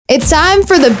It's time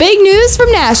for the big news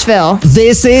from Nashville.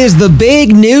 This is the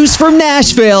big news from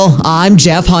Nashville. I'm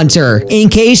Jeff Hunter. In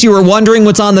case you were wondering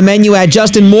what's on the menu at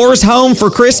Justin Moore's home for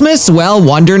Christmas, well,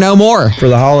 wonder no more. For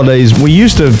the holidays, we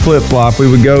used to flip-flop.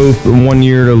 We would go one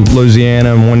year to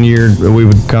Louisiana and one year we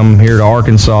would come here to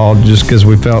Arkansas just because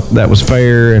we felt that was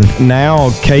fair. And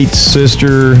now Kate's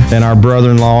sister and our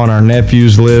brother-in-law and our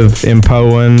nephews live in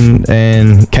Poen,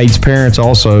 and Kate's parents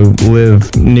also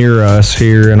live near us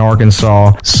here in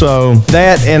Arkansas. So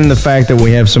that and the fact that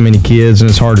we have so many kids and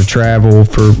it's hard to travel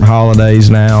for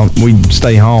holidays now, we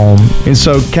stay home. And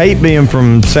so Kate, being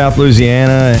from South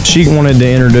Louisiana, she wanted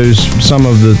to introduce some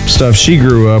of the stuff she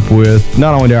grew up with,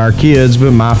 not only to our kids,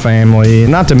 but my family.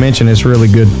 Not to mention it's really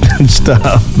good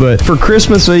stuff. But for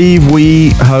Christmas Eve,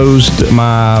 we host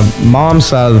my mom's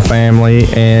side of the family,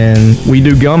 and we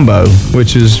do gumbo,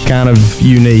 which is kind of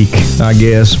unique, I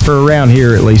guess. For around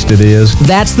here, at least it is.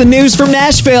 That's the news from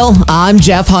Nashville. I'm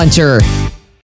Jeff Hunter.